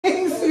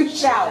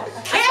shout.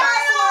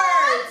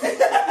 Fireworks!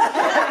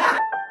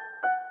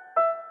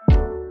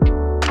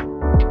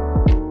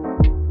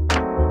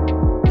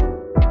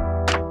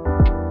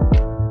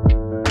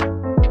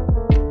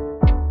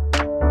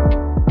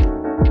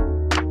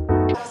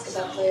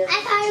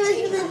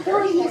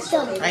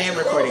 I am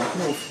recording.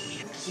 Move.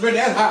 But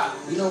that's hot.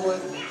 You know what?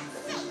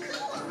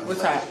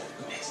 What's hot?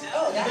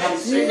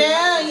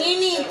 No, you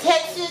need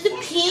Texas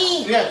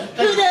pink. Yeah,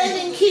 Who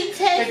doesn't keep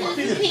Texas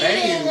pink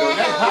in the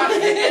That's hot. house? Who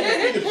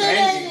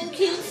doesn't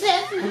keep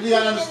Texas pink in the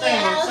gotta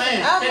understand what I'm house?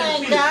 saying. Oh Texas my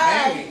pink is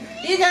God. banging.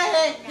 You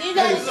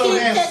gotta is so keep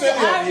damn Texas. silly of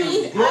Arby, you.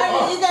 Grow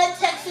up. you got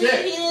Texas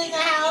Yeah. pink in the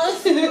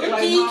house. Do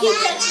you keep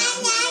Texas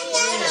pink in the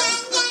house?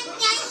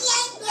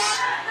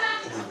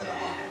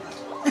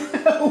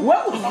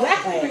 What was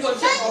that?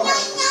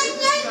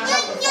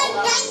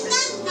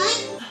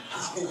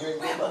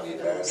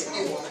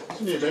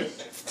 Yeah, babe. I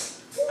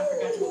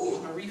forgot to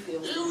get my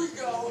refill. You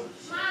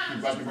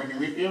about to bring your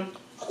refill?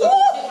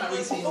 My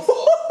refill.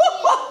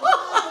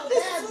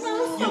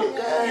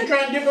 You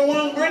trying different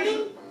ones,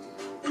 Brittany?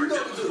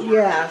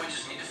 Yeah.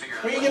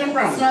 Where you get them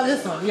from? Smell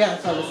this one. Yeah,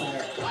 smell this one.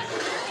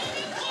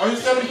 Are you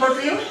selling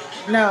perfume?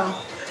 No.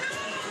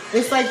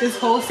 It's like this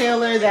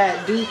wholesaler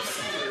that dupes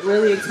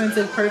really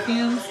expensive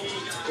perfumes.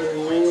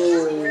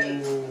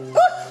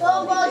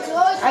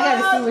 I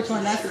gotta see which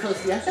one that's supposed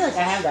to be. I feel like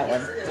I have that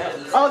one.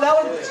 Oh, that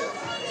one.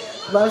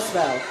 Love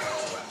Spell.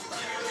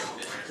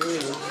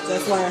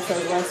 That's why I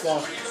said Love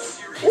Spell.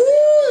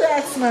 Ooh,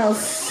 that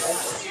smells.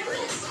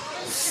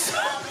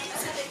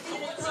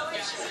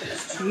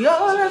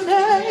 You're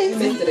amazing.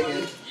 Missed it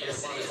again.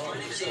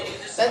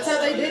 That's how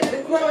they did it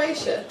in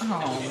Croatia.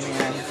 Oh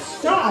man.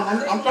 No,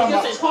 I'm talking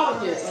about.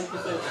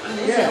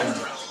 Yeah.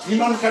 You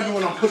know the type of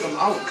when I'm putting them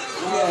out.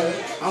 Yeah.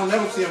 I don't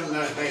never see them when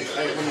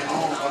they're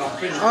on when I'm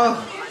finished. Oh.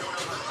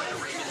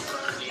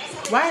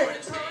 Why?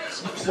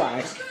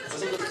 Why?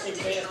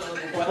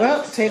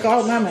 Well, take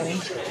all my money.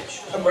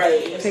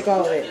 Right. Take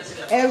all of it.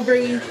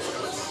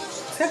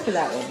 Except for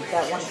that one.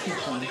 That one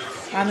peach one.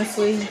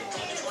 Honestly, I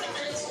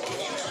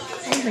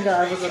don't think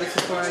I'll ever go to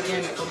Sephora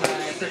again for my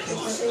perfume.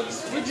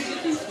 Where'd you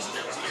get these?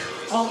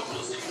 Oh,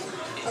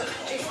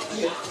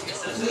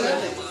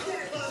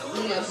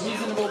 Yeah,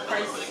 reasonable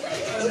price.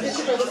 What did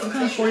you go listen to?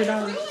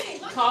 $40.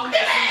 Call me.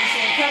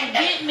 Come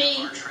get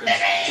me.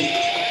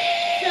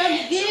 Come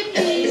get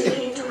me.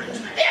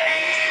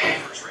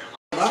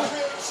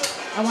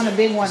 I want a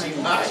big one.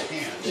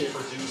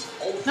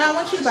 No, I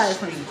want you to buy it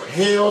for me.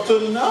 Hell to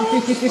the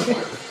no.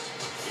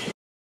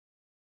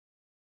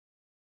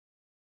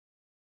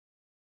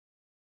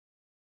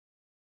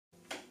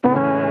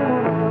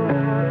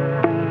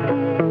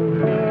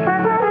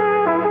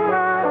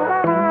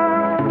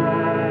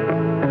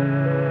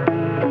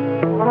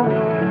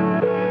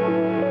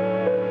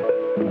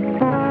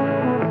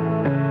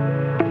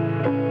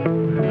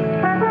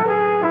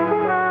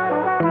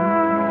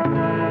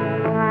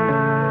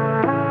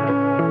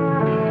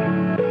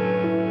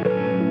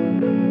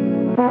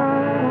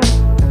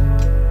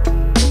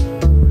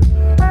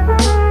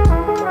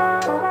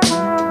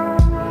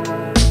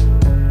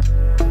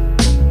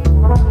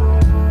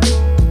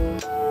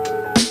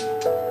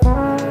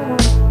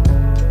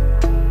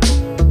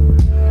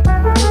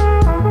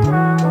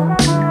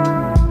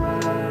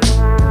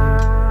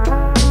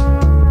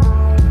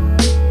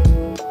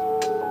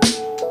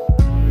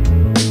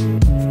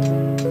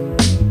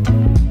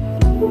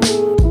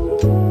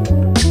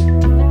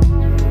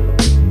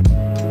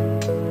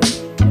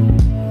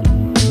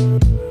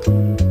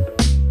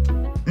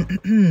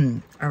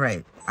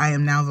 Alright, I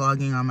am now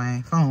vlogging on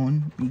my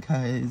phone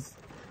because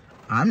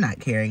I'm not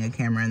carrying a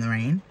camera in the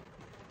rain.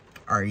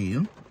 Are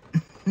you?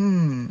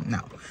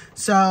 No.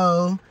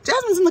 So,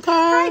 Jasmine's in the car.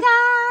 Hi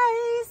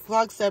guys.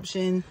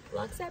 Vlogception.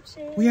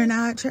 Vlogception. We are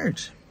now at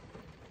church.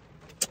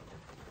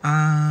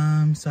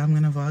 So I'm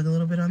gonna vlog a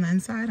little bit on the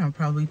inside. I'll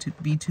probably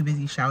be too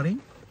busy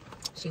shouting.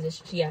 She's a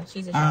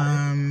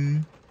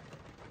shouter.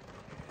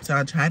 So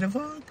I'll try to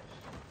vlog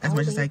as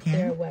much as I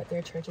can.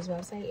 Their church's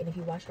website, and if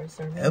you watch her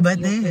sermon, But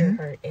you'll then hear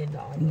her in the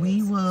audience.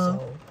 we will.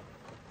 So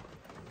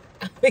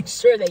I'll make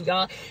sure that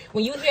y'all,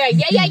 when you hear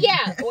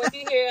yeah, or if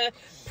you hear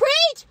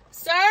preach,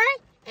 sir,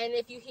 and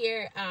if you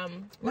hear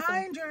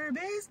mind your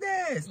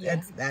business. Yeah.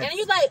 That's and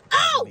you're like,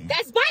 oh,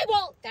 that's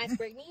Bible. That's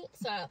Brittany.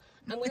 So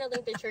I'm going to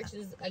link the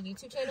church's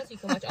YouTube channel so you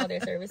can watch all their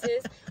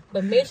services.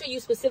 But make sure you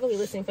specifically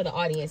listen for the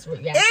audience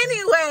reaction.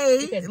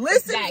 Anyway,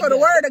 listen for the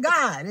word of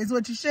God is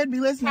what you should be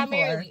listening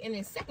primarily, for. and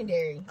then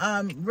secondary.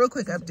 Real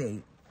quick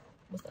update.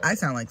 What's up? I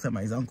sound like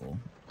somebody's uncle.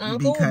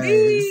 Uncle because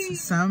B.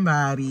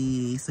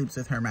 somebody sleeps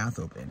with her mouth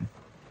open.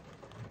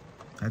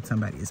 That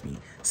somebody is me.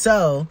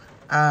 So,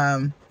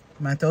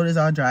 my throat is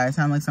all dry. I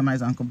sound like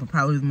somebody's uncle, but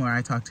probably the more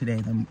I talk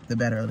today, the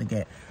better it'll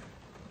get.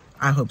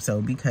 I hope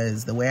so,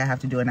 because the way I have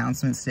to do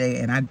announcements today,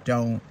 and I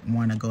don't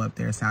want to go up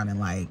there sounding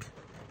like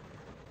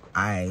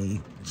I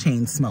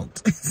chain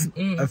smoked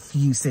a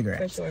few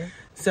cigarettes. For sure.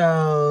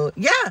 So,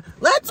 yeah,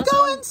 let's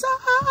go inside.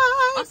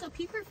 Also,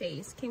 peep her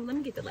face. Let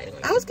me get the lighting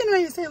on. I was getting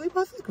ready to say, we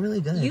both look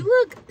really good. You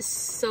look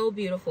so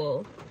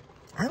beautiful.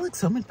 I look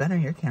so much better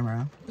in your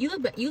camera. You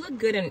look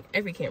good in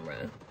every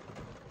camera.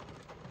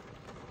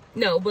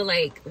 No, but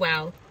like,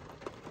 wow.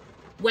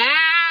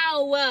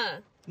 Wow!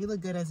 You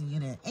look good as a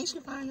unit. Ain't she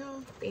fine,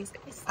 y'all? Thanks,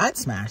 guys. I'd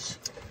smash.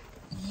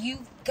 You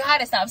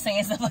gotta stop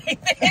saying stuff like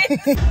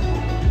this.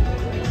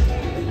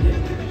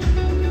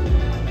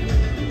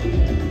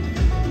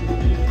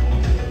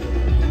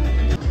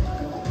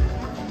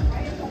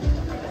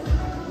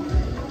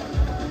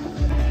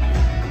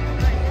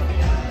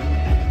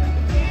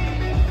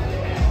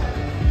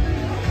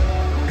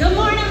 Good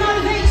morning,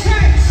 Motivate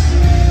Church.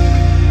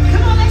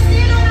 Come on, let's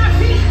stand on our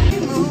feet.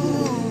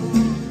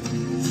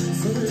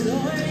 For the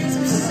Lord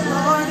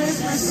is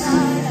my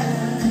side.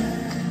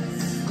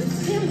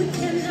 With him we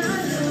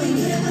cannot do.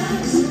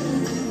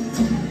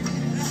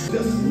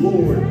 Yes,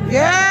 Lord.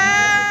 Yeah!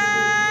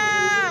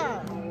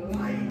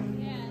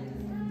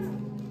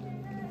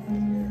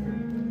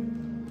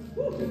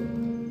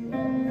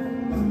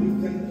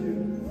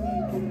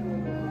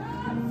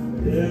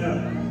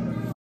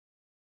 Yeah.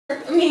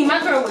 I mean,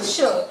 my girl was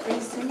shook.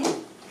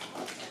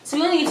 So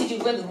we only need to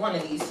do really one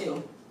of these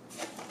too.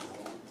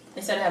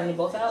 Instead of having them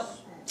both out?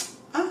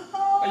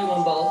 Or you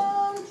want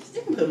both?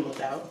 You can put them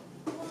both out.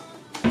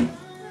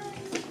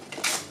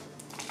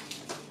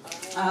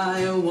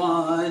 I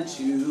want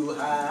you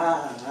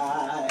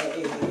high.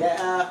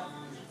 Yeah.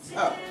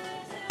 Oh.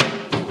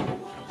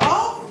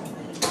 Oh.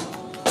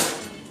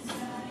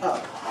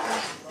 Oh.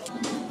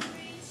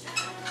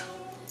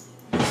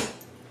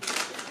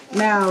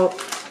 Now,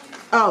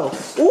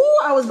 ooh,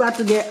 I was about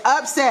to get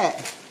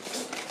upset.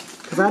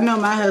 Because I know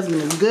my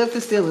husband is good for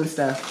stealing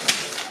stuff.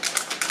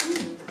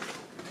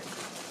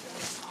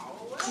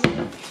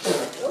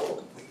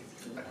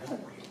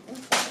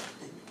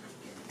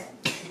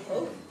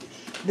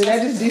 Did I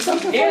just do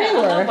something for you? I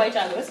Or? love white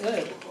chocolate. It's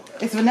good.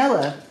 It's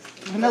vanilla.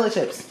 Vanilla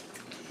chips.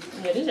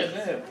 Yeah, these are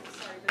good.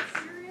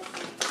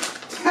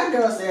 That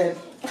girl said,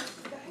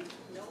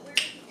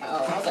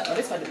 Oh, I was like, oh,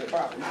 this might be a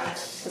problem.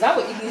 Because I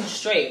would eat these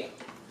straight.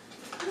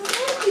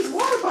 where these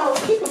water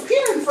bottles keep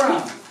appearing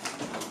from?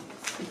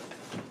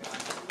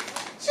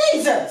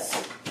 Jesus.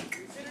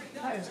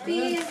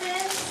 Business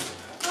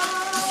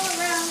all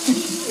around me.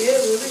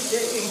 Every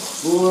day.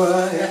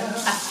 Boy.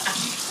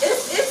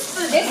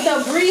 It's the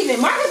breathing.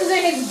 Marcus is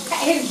in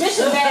his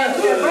bishop bag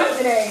with his breath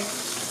today.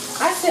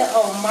 I said,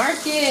 oh,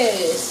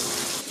 Marcus.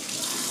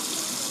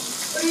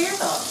 What are your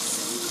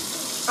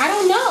thoughts? I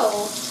don't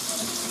know.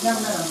 No.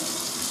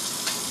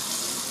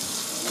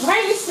 Why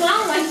are you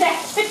smiling like that?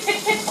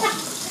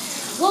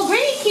 Well,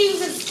 Brittany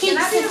keeps Can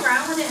I be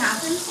around when it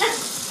happens?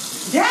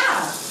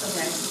 Yeah.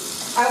 Okay.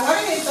 I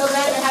wanted it so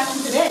bad it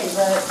happened today,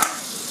 but.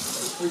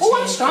 Oh,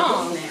 I'm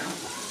strong. Now.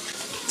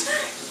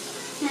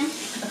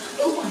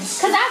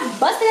 Because I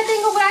busted that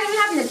thing open without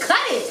even having to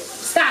cut it.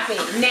 Stop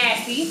it,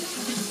 nasty.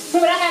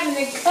 Without having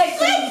to cut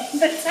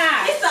the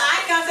tie. It's the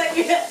eye contact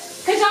you have.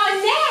 Because y'all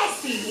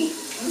nasty.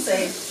 I'm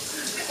saying.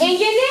 And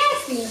you're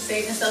nasty.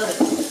 Saving soda.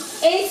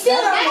 And still,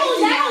 that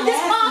don't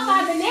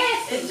disqualify the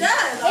nasty. It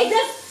does. It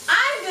does.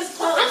 I'm just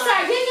qualified. I'm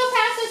sorry, didn't your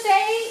pastor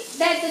say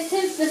that the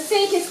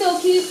sin can still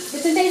keep, the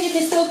temptation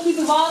can still keep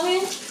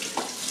evolving?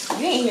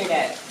 You ain't hear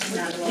that.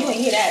 You ain't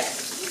hear that.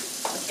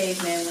 A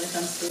caveman when it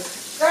comes to it.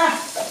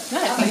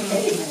 Not a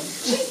caveman.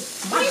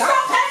 My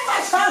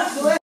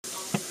God.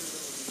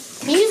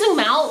 Can you zoom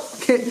out?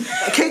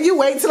 Can you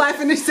wait till I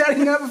finish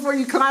setting up before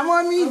you climb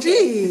on me? Okay.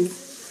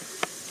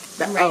 Jeez.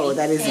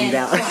 That is zoomed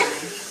out.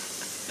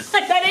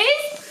 That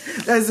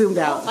is? That's zoomed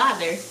Oh, out.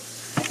 father.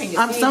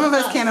 Some of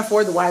us can't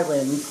afford the wide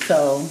lens,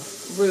 so.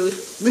 Rude.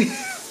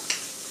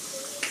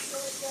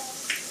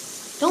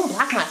 Don't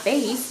block my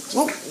face.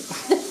 Well,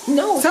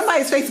 No.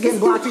 somebody's face is getting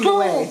blocked either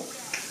way.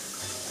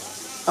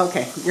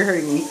 Okay, you're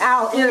hurting me.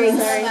 Ow, earrings.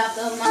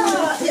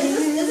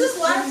 Is this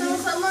black doing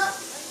something up?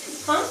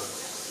 Huh?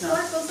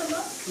 Black doing something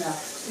up? No,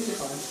 these are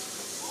fine.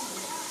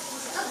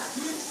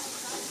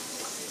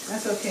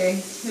 That's okay.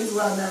 His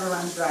well never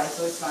runs dry,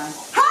 so it's fine.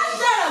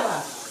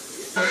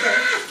 Okay.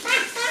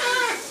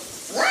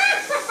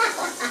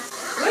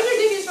 Where'd you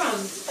get these from?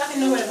 I can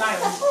know where to buy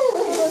them.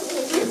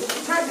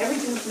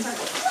 Everything's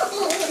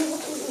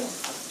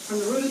from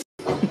the root.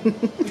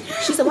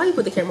 She said, why you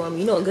put the camera on me?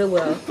 You know a good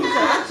well.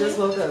 I just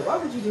woke up. Why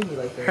would you do me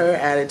like that? Her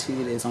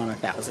attitude is on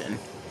 1,000.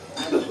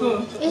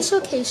 It's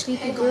okay,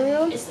 sleepy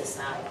girl. It's the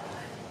style.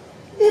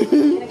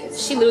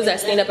 She loses that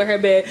stand up in her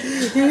bed.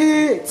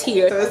 Tears.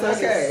 So it's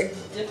okay.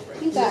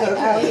 You got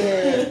out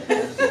here.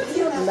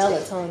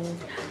 Melatonin.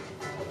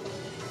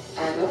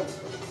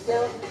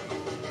 No.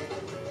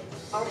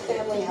 Our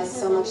family has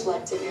so much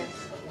left to give.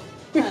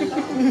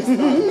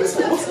 That's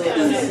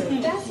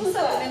what's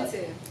up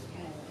into.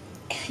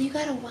 You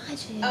gotta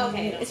watch it.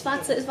 Okay. It's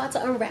about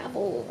to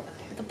unravel.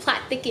 The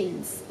plot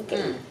thickens.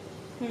 Okay.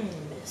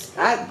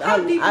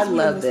 I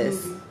love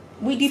this.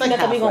 We deep It's like enough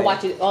that we gonna halfway.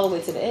 watch it all the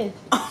way to the end.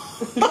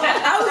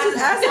 I was just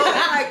asking,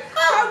 like,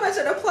 how much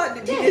of the plot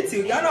did you get to?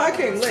 Y'all know I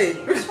came late.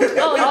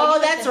 Oh,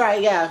 that's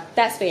right. Yeah.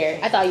 That's fair.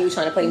 I thought you were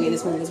trying to play me in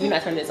this movie because we're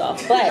not turning this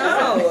off. But No, I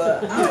don't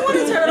want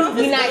to turn it off.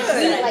 we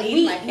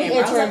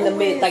enter in the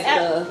mid, like the.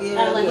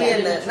 Yeah, we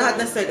in the, not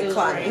necessarily the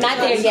clock. Not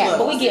there yet,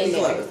 but we getting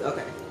there.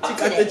 Okay. She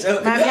got the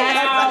joke. My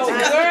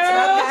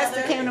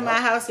pastor came to my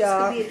house,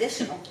 y'all.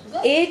 It's.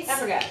 I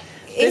forgot.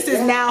 This is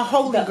now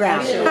holy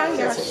ground. You're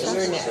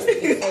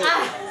nasty.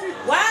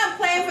 Why I'm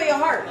playing for your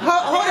heart?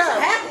 Hold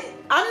up.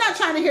 I'm not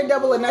trying to hear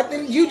double or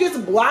nothing. You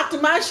just blocked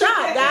my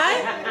shot,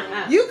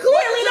 guy. You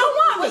clearly don't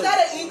want me. Was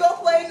that an ego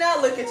play? Now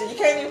look at you. You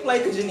can't even play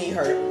because your knee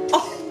hurt. No,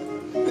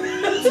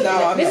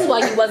 This is why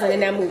you wasn't in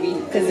that movie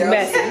because it's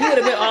messy. You would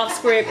have been off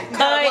script.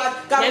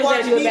 Gotta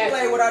watch me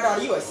play with our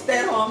daughter. You a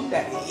stay-at-home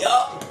daddy.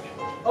 Yup.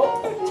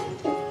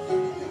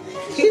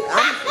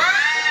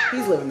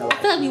 He's living the I life.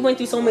 feel like we went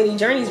through so many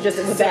journeys just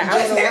with that.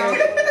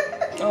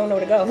 I don't know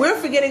where to go. We're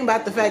forgetting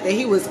about the fact that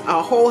he was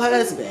a whole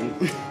husband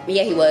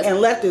Yeah, he was. and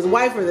left his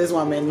wife for this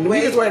woman.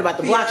 We just worried about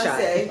the block shot.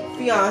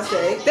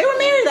 Fiance. They were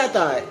married, I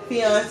thought.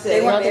 Fiance.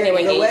 They weren't married. They were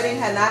The engaged. wedding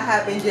had not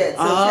happened yet.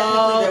 So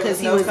Oh, technically 'cause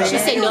he there was was She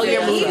in- said, "Know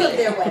your Eve movie." of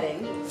their wedding.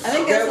 I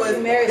think there that's was what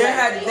we married. there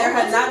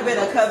had not been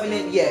a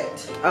covenant yet.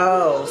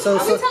 Oh, so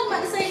Are we talking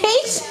about the same?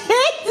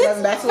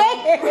 that's what.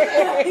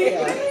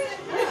 Yeah.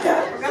 I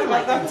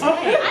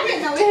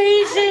didn't know it.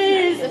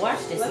 Patience. Watch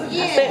this. But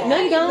no,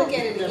 you don't. Look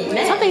at it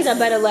again. Some things are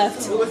better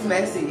left. It was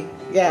messy.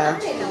 Yeah. I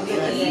didn't know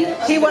it.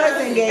 He was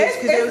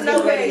engaged because they was There's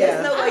no way. getting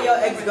There's ready. no way your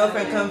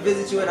ex-girlfriend come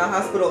visit you in a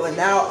hospital and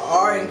now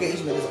our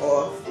engagement is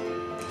off.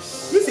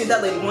 You seen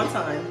that lady one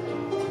time.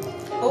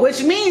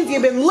 Which means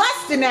you've been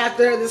lusting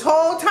after her this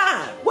whole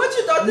time. What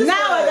you thought this Now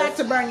I was? got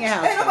to burn your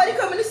house. Ain't nobody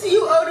coming to see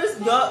you, Otis.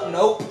 Yup.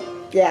 Nope.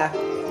 Yeah.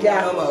 No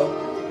Yeah. more.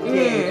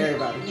 Yeah,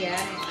 everybody.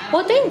 Yeah.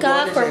 Well, thank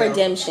God Going to for jail.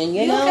 redemption.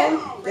 You know.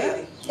 Yeah.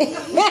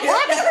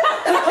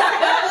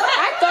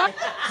 I thought.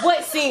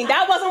 What scene?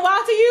 That wasn't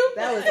wild to you?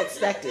 That was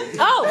expected.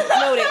 Oh,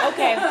 noted.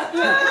 Okay.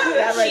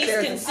 That right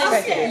there is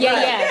expected. Yeah.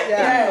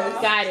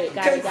 Yeah. Got it.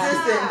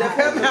 Consistent.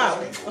 Come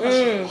out.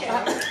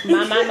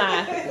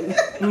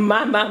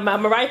 My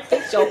Mariah,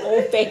 fix your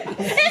whole face.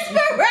 It's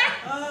Mariah.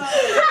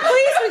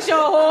 Please fix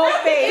your whole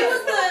face. It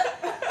was the.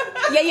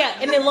 Yeah,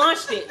 and then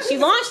launched it. She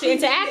launched it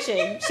into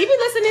action. She be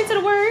listening to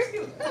the word.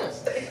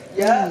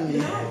 Yeah.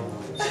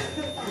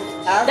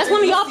 That's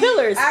one of y'all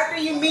pillars. After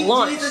you meet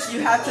Launch. Jesus, you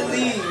have to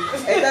leave.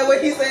 Ain't that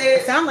what he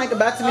said? Sound like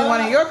about to be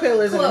one of your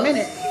pillars in a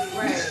minute.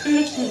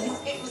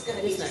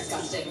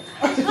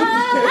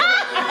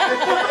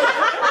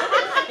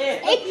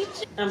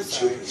 I'm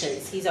sorry,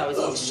 because he's always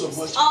on so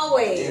much.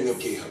 Always.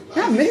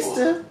 I missed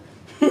her.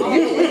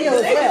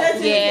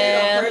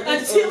 Yeah.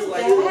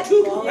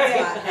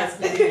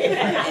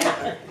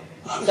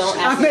 Don't I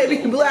ask may be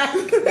black. I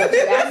may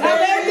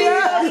be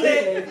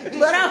ugly,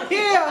 but I'm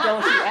here.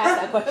 Don't you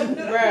ask that question.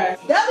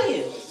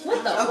 W.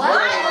 What the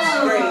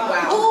Great. what?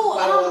 Wow.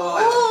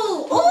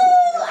 Ooh.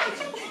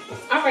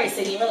 All right,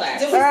 City,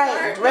 relax. All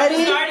right,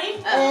 ready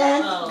Starting?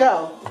 and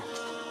go.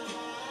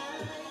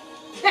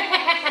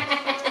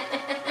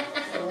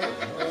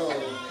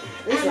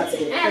 This is about to I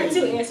get have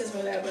two crazy. answers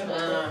for that. But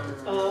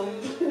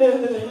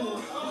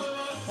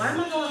Why am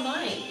I going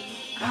blind?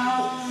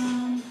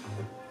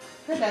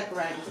 Put that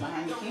varieties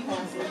behind you. Can you hold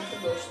it?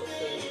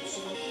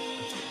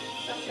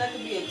 That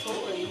could be a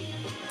toy.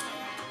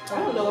 I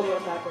don't know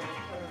what happened.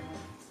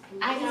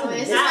 I know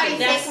it. That's- Somebody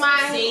take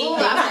mine. see, Ooh,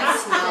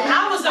 that's- I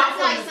was off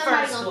feel on like the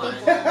somebody first gonna one.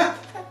 think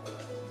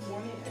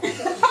one.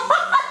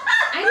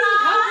 I need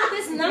help with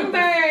this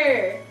number.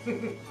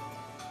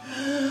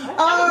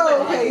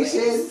 Oh,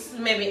 patience.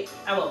 Maybe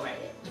I won't write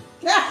it.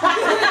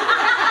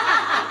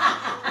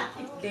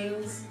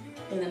 Things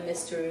in a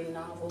mystery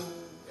novel.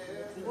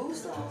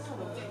 Who's that?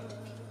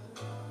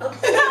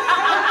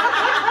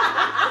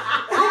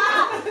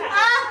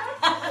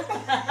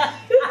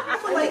 I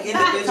feel like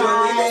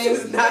individually names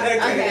is not a good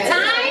Okay.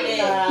 Time?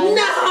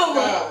 No!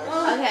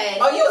 Okay.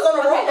 Oh, you was on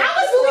the road.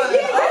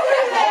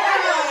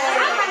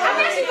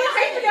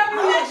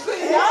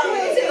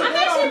 I'm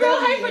actually real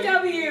hype for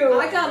W.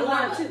 I got a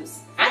lot of twos.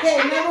 Okay,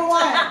 number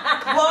one.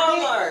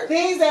 Walmart.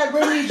 Things that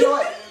bring me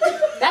joy.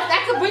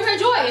 That could bring her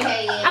joy.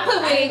 Okay, yeah. I put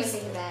didn't even wigs.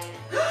 think of that.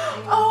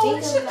 Oh,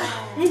 Think shit. of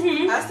that. I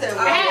said,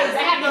 I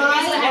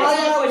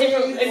have for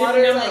different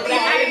numbers, but I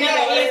had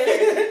another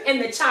answer in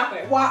the chopper.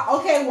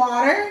 Okay,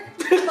 water.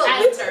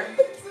 Winter.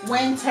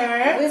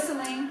 Winter.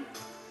 Whistling.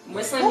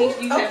 Whistling means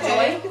you have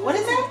joy. What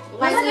is that?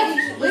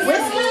 Whistling.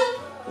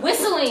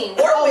 Whistling.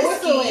 or Oh,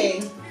 whiskey.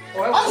 whistling.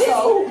 Or Also,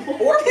 Or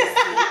whiskey. I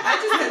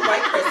just said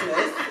white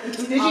Christmas.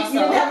 you didn't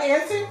have an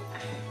answer?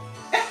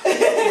 I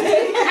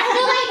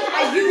feel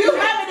like You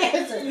have an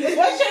answer.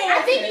 What's your answer?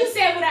 I think you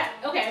said what I.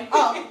 Okay.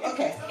 Oh,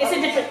 okay. It's a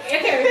different. Okay. I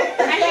You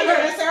have think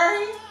an answer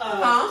already?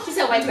 she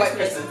said white White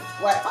Christmas. Christmas.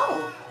 What?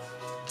 Oh.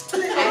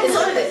 It's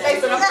on his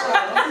face and I'm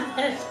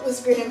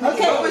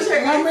Okay, What was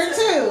your number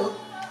two.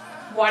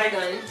 Water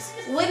guns.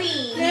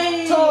 Woody.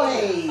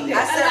 Toys. I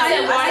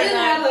said water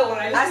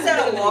gun. I said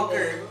a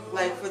walker,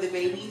 like for the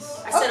babies.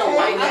 I said a Okay.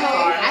 white Okay.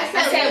 car. I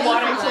said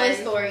water Woody from Toy gun.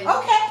 Story.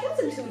 Okay.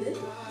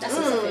 That's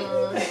specific.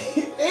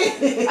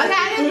 Okay,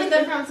 I didn't put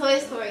them from Toy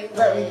Story.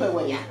 Let me put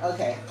Woody. Yeah.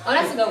 Okay. Oh,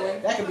 that's a good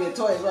one. That could be a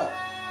toy as well.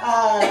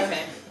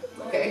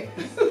 Okay.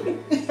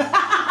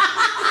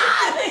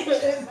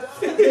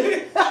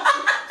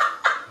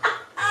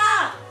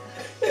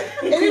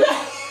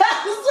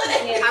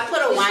 I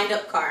put a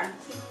wind-up car.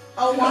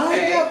 A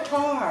wind-up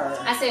car.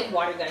 I said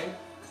water gun.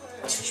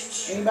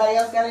 Anybody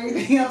else got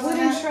anything else?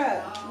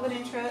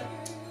 Wooden truck.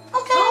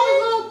 Okay.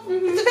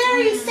 It's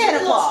very Santa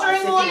Claus.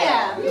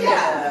 Yeah.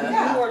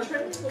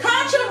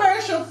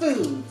 Controversial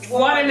foods.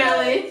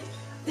 Watermelon.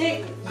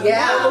 Yeah.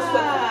 Yeah.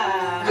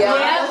 I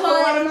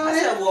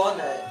said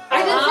walnut. I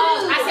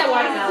said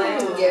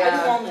watermelon.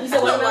 Yeah. You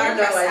said watermelon?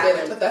 No, I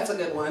didn't, but that's a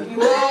good one.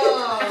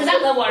 Because I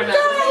love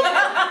watermelon.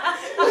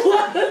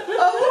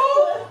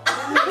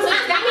 So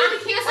that means we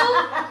cancel?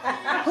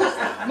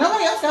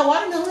 Nobody else got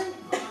watermelon?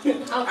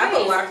 Okay. I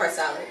put watercress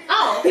salad.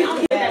 Oh,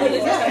 okay.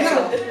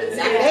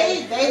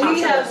 They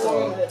have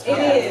one. It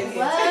is.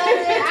 What? I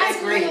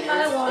Great. agree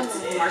about one.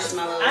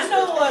 Marshmallows. I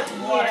know what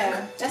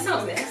water. That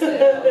sounds nasty.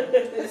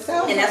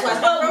 And that's why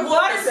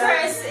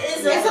watercress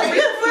is a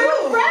good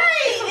food.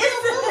 Right.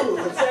 It's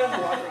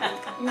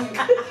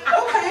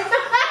Okay.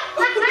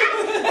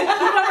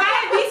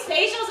 Mariah, these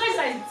facials are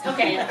like,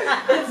 okay.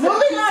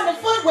 Moving on to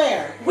footwear.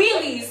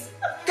 Wheelies.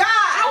 God. I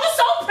was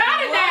so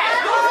proud of that. I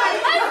was like,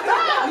 let's go.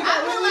 You got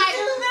wheelies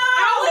too?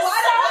 I was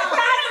so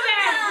proud of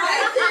that.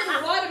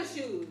 water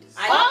shoes.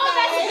 Oh,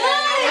 that's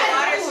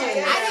good.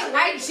 I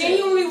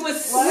genuinely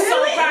was so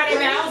proud of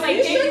that. I was like,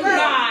 thank you,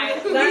 God.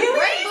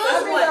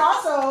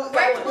 Also,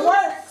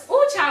 works.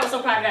 Oh, child, I was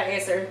so proud of that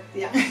answer.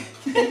 Yeah.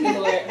 Thank you,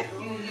 Lord.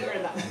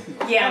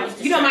 Yeah,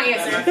 you know my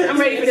answer. I'm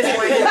ready for this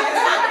one. What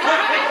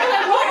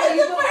is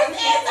the first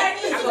answer? I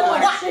need to know.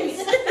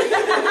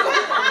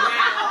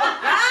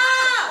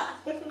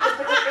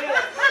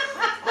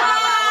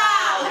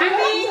 I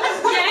mean,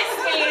 yes,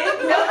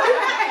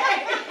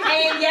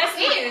 and yes,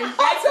 and.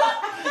 That's what.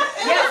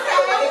 Yes,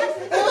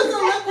 It was the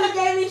look we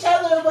gave each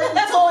other with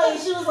the toy.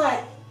 She was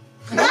like,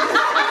 good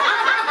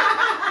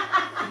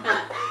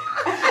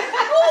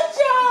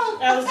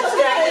job. I was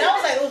distracted. I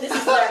was like, oh, this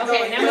is what I'm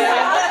okay, going now I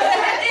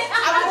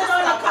was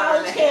on a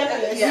college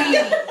campus.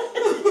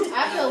 I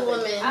feel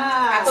women.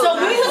 So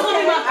we was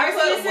looking about I our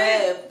put students.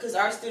 web because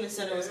our student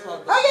center was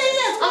called. Oh,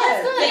 yeah. Oh,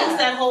 that's good. Things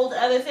that hold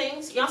other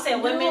things. Y'all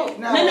said women.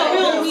 No, No, we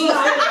don't need.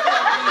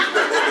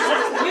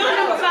 We on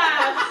number 5.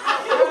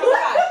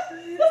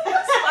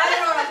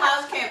 Spotted on a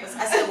college campus.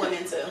 I said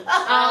women too. So we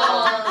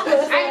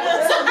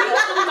was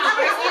looking about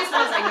our students. I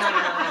was like, no.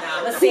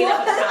 Let's see that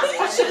for college.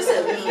 I should have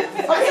said me.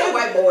 Okay,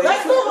 white boys.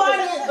 let's move on.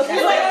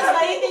 You want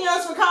anything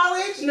else for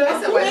college? No,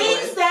 I said white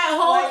Things boys. that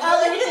hold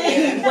other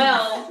things.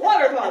 Well,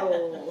 Water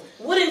bottle.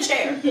 Wooden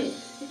chair.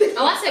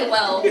 oh, I said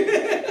well. She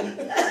got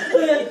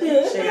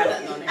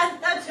nothing on it.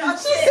 Y'all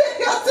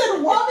said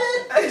woman?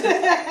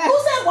 Who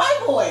said white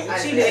boy?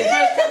 She did.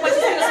 What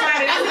you think was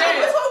smarter? That's It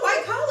good. was a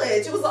white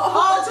college. It was a All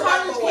whole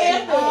college college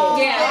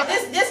campus. Yeah.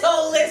 This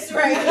whole list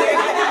right here.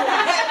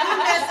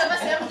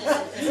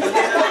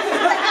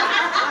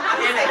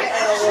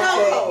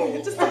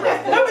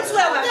 Number 12,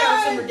 I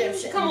found some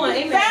redemption. Come on,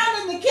 amen.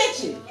 Found in the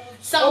kitchen.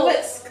 So,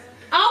 whisk.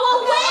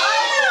 oh,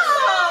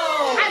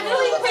 wow. I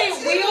literally put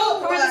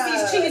wheel,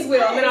 parentheses, cheese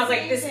wheel, and then I was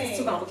like, this is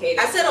too complicated.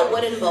 I said a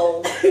wooden bowl.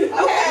 Okay.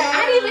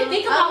 I didn't even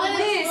think about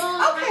this.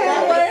 Okay.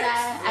 That works.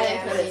 I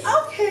didn't put it.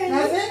 Okay.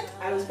 That's it?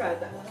 I was proud of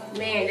that.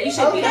 Man, you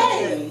should be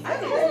Okay. I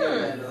think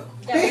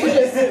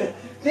I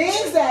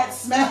Things that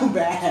smell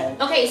bad.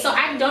 Okay, so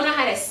I don't know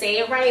how to say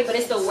it right, but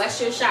it's the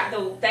Western shot,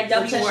 that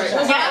W Cheshire word.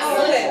 shot. Yes. Oh,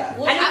 I yeah.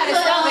 know how to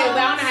spell it, but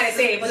I don't know how to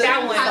say it. But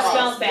that one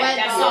smells bad.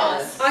 That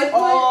sauce. I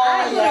put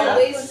a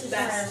waist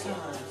basket.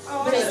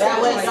 That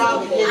was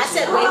all we did. I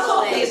said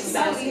waist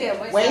basket.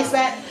 Waist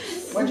back.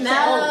 What'd you say?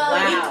 No.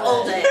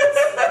 Wow.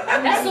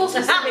 That's so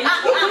specific. See,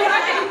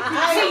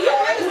 you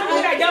working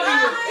for that W.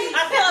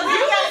 I feel like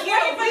You was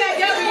working for that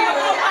W.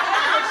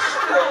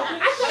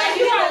 I feel like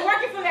you are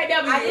working for that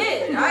W. I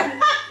did.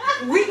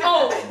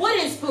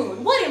 Wooden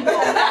spoon, wooden bowl.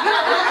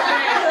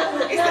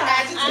 It's the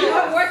adjective. You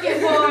are working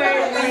for.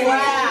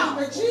 Wow.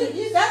 But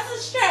that's a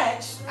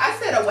stretch. I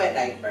said a wet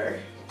diaper.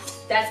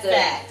 That's good.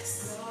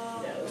 Facts.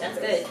 That's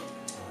good.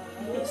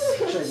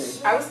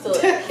 I was still a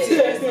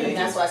kid.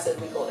 That's why I said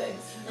week old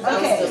eggs.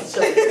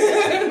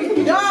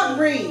 Okay. Dog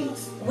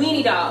breeds.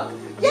 Weenie dog.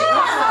 Yeah.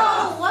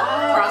 Oh,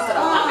 wow. Cross it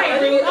off. Okay,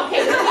 rude.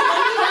 Okay,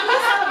 let me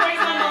celebrate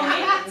my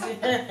moment.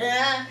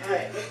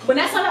 When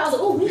I saw that, I was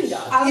like, oh, weenie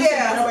dog.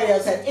 Yeah. Nobody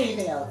else had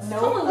anything else. No.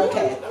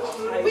 Okay.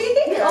 What do you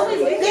think?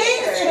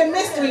 Things in a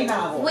mystery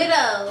novel.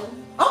 Widow.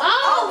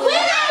 Oh,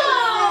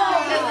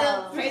 Because the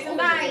person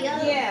died.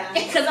 Yeah.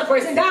 because a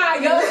person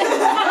died, yo.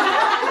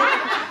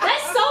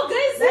 That's so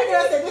good. That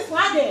girl said, this is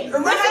my day.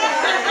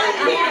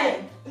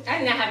 I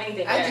did not have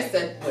anything. I just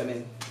said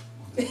women.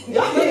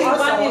 Y'all look About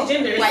also. these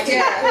genders. Like,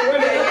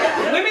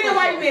 yeah. Women and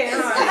white men.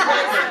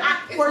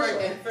 It's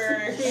working.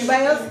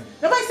 Anybody else?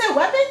 Nobody said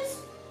weapons?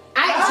 I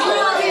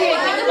genuinely didn't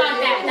think about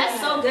that. That's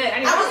so good. I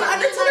I was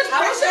under too much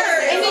pressure.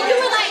 And then you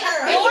were like,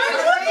 What?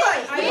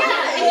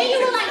 yeah, and then you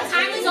were like,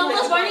 time is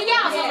almost running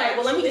out. So I was like,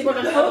 well, let me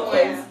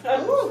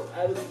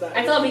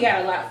I thought we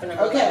got a lot for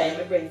number 11.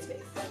 Okay. Brain space.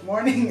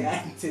 Morning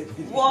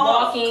activity.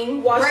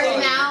 Walking.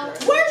 Working out.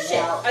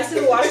 Worship. I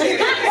said washing.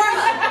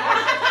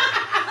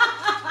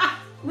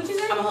 What you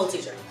say? I'm a whole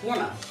teacher. Warm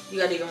up. You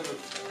gotta do your own room.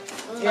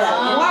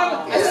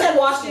 Yeah. I said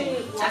washing.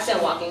 I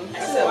said walking. I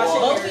said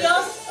washing. Both of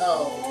y'all?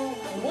 Oh.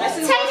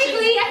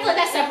 Technically, I feel like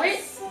that's separate.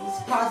 It's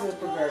positive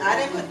progression. I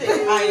didn't put the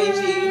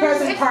ing.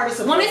 Present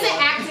participle. One is an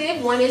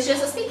active, one is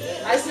just a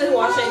speaking. I said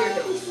washing your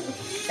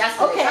face. That's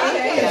what Okay.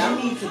 yeah. You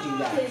need to do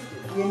that.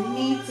 You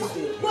need to do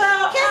it.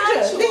 Well,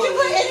 Kendra, did you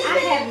put anything? I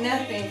have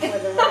nothing for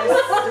the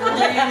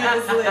remaining of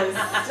this list.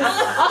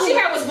 All she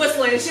heard was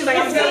whistling. She was like,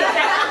 I'm good.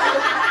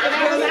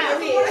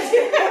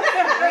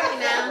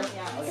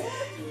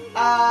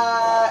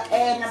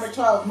 And number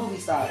 12, movie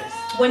stars.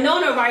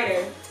 Winona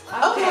Ryder.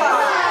 Okay.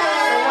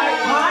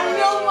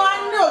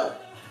 Mano.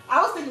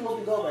 I was thinking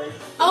Whoopi Goldberg.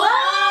 Oh,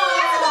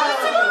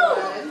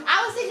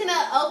 I was thinking of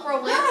Oprah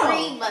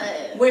Winfrey, but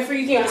Winfrey,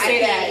 you can't say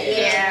that.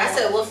 Yeah. I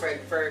said Wilfred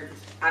for,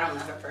 I don't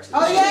know her person.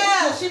 Oh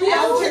yeah, she be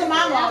out to the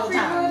mama all the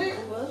time.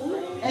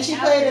 And she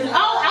played in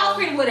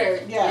Alfred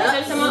Woodard. Yeah. Is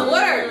that someone?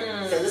 Woodard.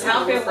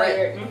 Alfred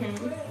Woodard.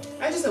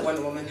 I just said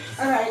Wonder Woman.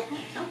 All right.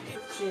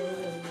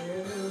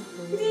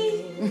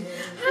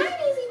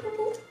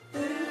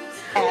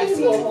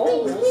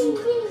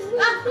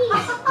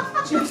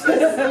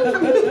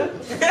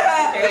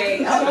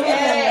 Hey.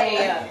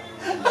 Okay.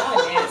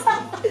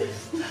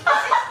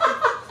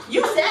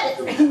 You said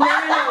it. You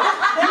got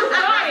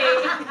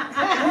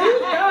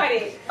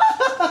it.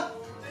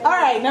 All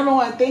right, number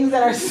 1, things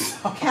that are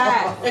soft.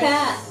 Cat.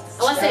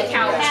 Oh, I said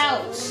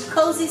couch.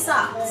 Cozy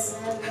socks.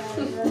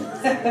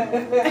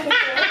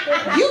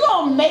 You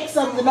gonna make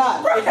something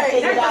up. Right.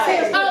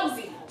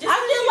 Cozy. I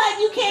feel like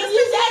you can't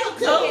use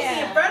adjectives. Cozy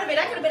in front of me.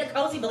 That could have been a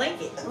cozy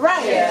blanket.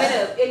 Right.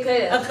 Yeah. It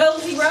could have. A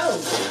cozy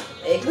rose.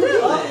 It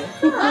could. No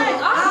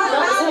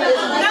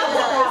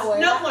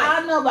point. I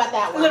don't know about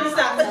that one. Let me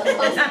stop. It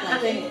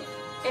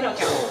don't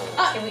count.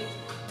 Can we?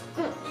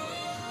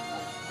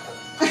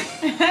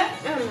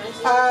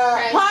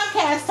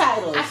 Podcast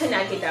titles. I could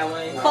not get that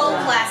one. Cold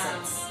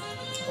classics.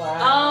 Wow.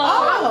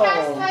 Oh.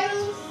 podcast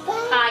titles.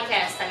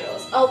 Podcast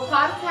titles. Oh,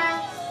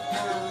 podcast.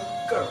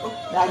 Girl.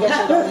 I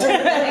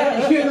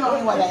guess you're the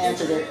only one that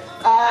answered it.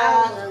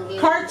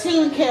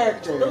 Cartoon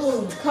characters.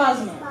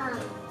 Cosmo.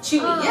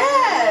 Chewy.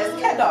 Yes.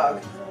 Cat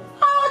dog.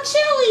 Oh,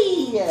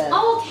 Chewy.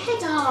 Oh, cat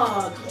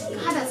dog.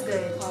 God, that's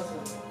good.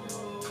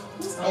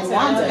 And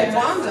Wanda. And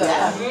Wanda.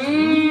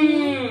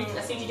 Yeah. I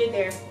see what you did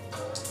there.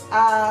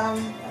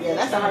 Yeah,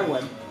 that's a hard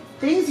one.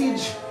 Things you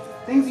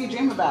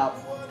dream about.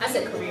 I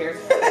said career.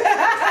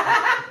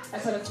 I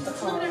said a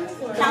car. I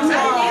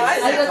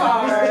said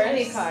car.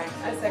 Any car.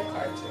 I said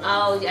car too.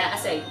 Oh yeah, I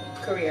say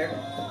career.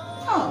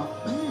 Oh,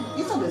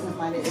 you're so business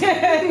minded.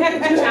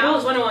 I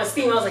was wondering on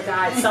Steam. I was like,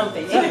 God,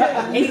 something.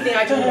 Anything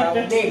I dream about,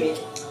 damn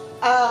it.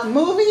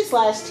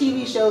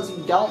 Movie/TV shows you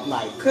don't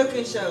like.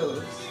 Cooking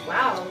shows.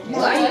 Wow.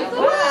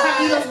 Wow.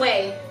 Taquitos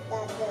way. I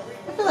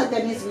feel like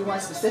that needs to be more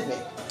specific.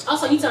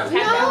 Also, you tell Pat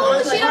that No,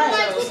 one. she don't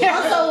like cooking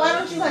shows. Also, why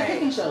don't you like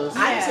cooking shows?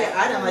 I didn't say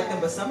I didn't like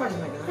them, but somebody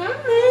might not.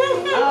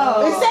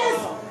 Oh. It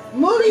says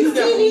movies,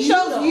 TV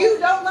shows you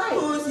don't like.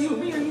 Who is you?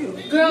 Me or you?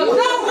 Girl, You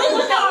no, don't wait,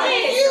 look no, at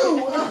wait.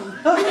 you.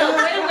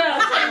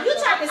 You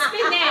tried to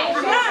spin that.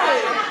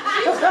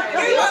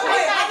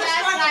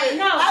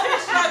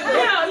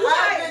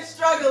 I've been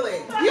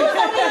struggling. You was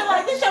over there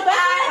like, this your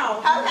best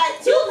round. I've had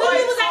 2 You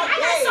points was like, all I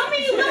got so day.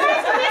 many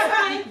words for this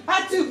one. I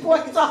had 2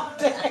 points all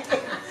day.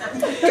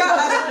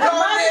 God,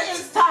 Money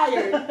is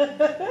tired.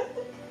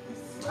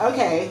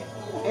 Okay.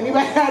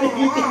 Anybody got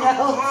anything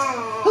else?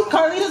 Who's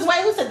Carlita's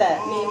way? Who said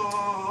that? Me.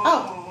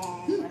 Oh.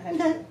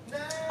 Okay.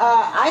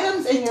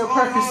 Items in your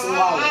purse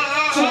wallet.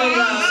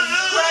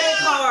 Credit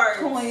card.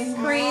 Coins.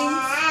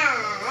 Creams.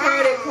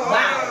 Credit card.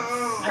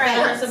 Wow. I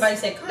heard somebody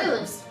say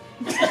cruise.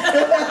 Or did you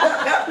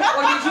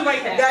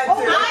write that? That's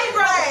it. I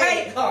wrote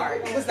credit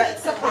card. Was that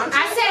subconscious?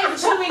 I said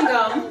chewing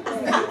gum.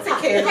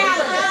 Calendar.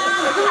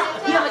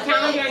 You have a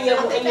calendar in your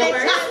purse?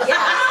 Yeah.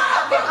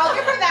 I'll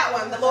give her that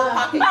one. The little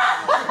pocket.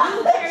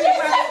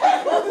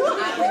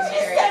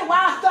 She said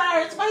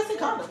wildfire and spicy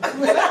condom. That's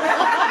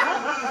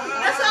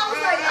what I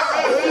was like,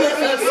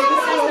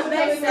 oh.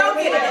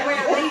 Don't get it.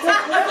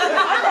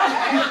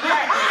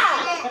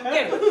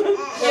 Okay.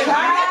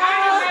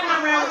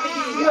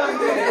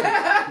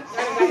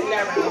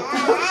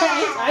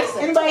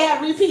 Anybody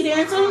have repeat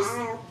answers?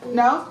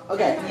 No?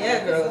 Okay.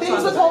 Yeah, girl.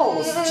 Things with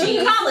holes.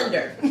 Cheese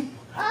colander.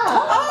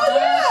 Oh,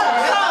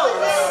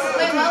 yeah.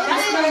 Wait, what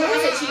was it? I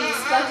said cheese.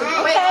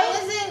 Wait, what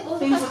was it?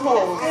 Things with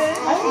holes.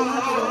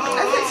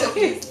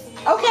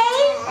 Okay. I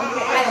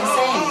didn't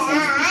say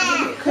anything.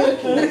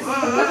 Cookies.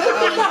 The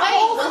cookie.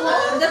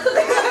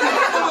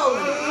 Oh,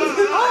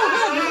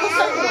 yeah. Little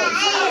circles.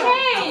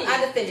 Okay. I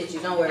defended you.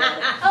 Don't worry about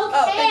it.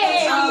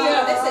 Okay.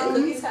 They said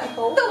cookies have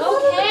holes. Okay.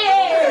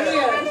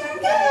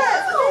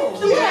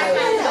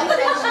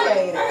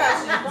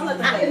 Don't let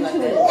them play like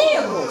that.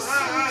 Vehicles.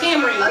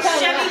 Camry.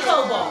 Chevy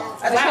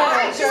Cobalt. I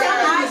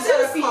said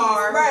a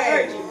car.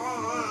 Right.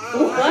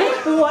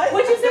 What?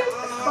 What'd you say?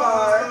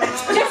 car.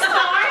 Just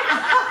car?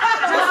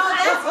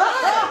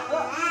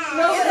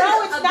 No,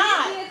 it's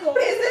not.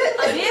 Is it?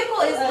 A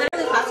vehicle is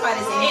literally classified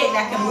as anything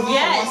that can move.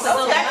 Yes. So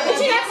But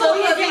you have to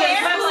be a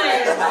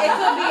airplane. It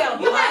could be a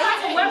You got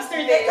Michael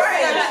Webster there.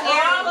 An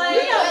airplane.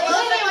 You know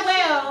good and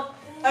well.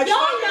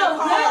 Y'all know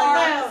good and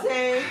well.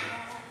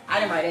 I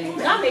didn't write anything.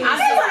 Y'all make me I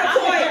sick. want a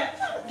point.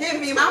 Give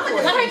me my point.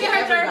 Let her get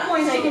her third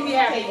point so you can be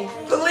happy.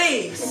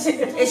 Please.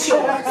 It's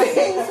yours.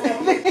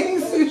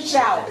 Things to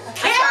shout.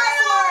 Carry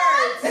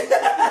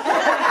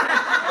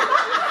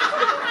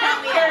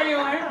on.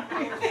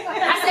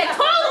 I said,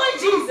 call on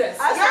Jesus.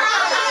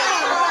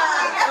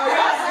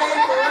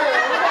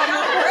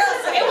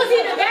 It was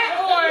either that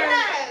or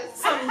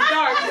some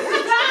dark.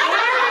 I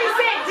already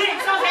said dick,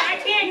 so I was like, I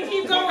can't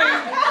keep going.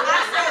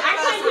 I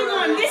can't keep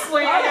going this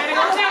way. I gotta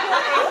go that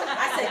way.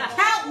 I said,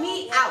 count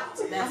me out.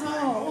 That's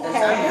Oh, That's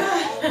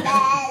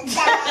okay. It's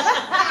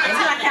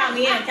not count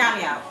me in, count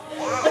me out.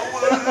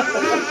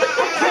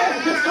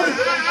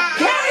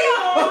 Carry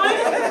on.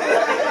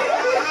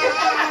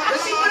 But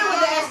she put it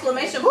with the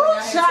exclamation point.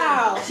 Woo,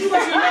 child. She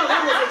was, you know,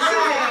 that was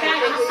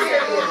emphatic.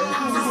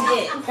 This is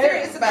it.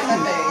 Serious about that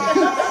thing.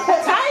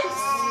 Types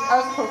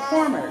of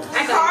performers.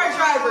 Car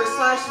driver /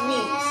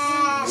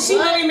 memes. She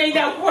really made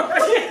that work.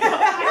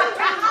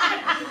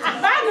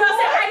 My girl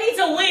said, I need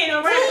to win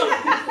around.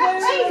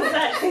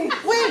 Jesus.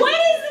 What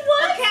is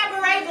what?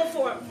 Cabaret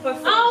before.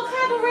 Oh,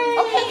 cabaret.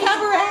 Okay,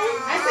 cabaret.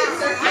 I said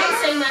circus. I ain't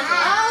say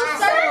nothing. Oh,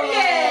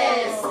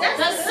 circus. That's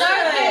the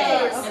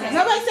circus.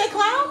 Nobody say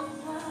clown?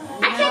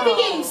 I can't be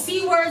getting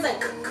C words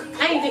like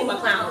I ain't think about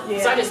clown.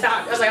 So I just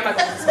stopped. I was like, I'm not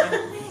going this one.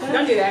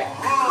 Don't do that.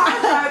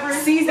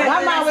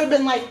 My mom would have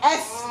been like,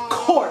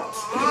 escort.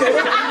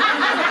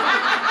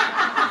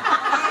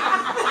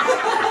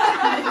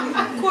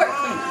 Court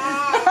clean.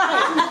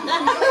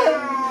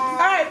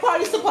 All right,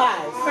 party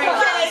supplies.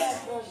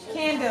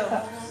 Candle.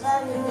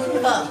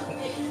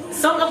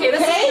 Okay,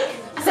 let's Cake,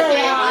 I said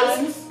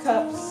crayons,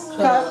 cups.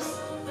 Cross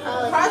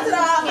it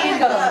off.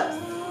 Candle.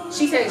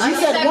 She said She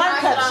said one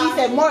cup. She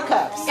said more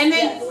cups. and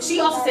then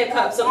she also said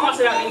cup, so cross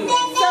it out anyway.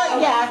 So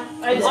yeah,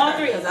 All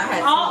three. Because I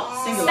had All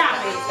single stop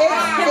cup. it.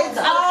 it's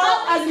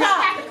all a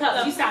cup. Half a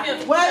cup. You stop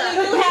it. Whether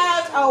you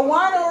have a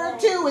 1 or a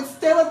 2, it's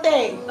still a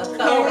thing. A cup.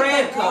 A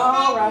red cup.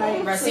 All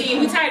right. See,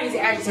 we tired of these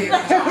adjectives.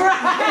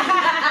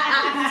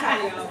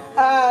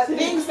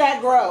 Things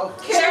that grow.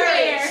 Chin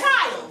hair.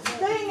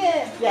 Dang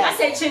it. I Yes.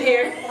 said chin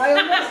hair. Okay.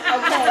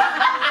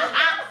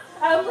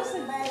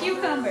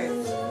 Cucumber.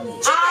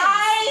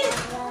 I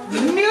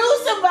knew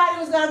somebody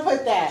was gonna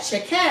put that.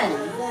 Chicken.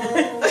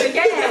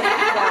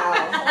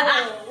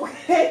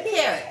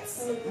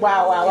 Carrots.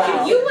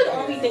 Wow. You would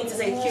only think to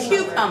say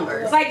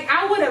Cucumbers. Like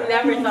I would have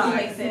never thought.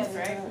 Makes sense,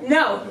 right?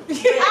 No. You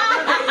say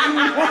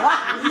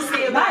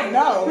it I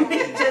know.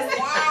 Just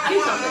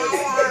cucumbers.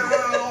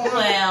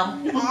 Well.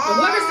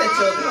 Whoever said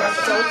children are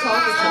so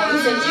talkative. You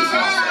said you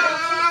said.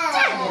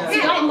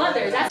 See, all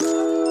mothers. That's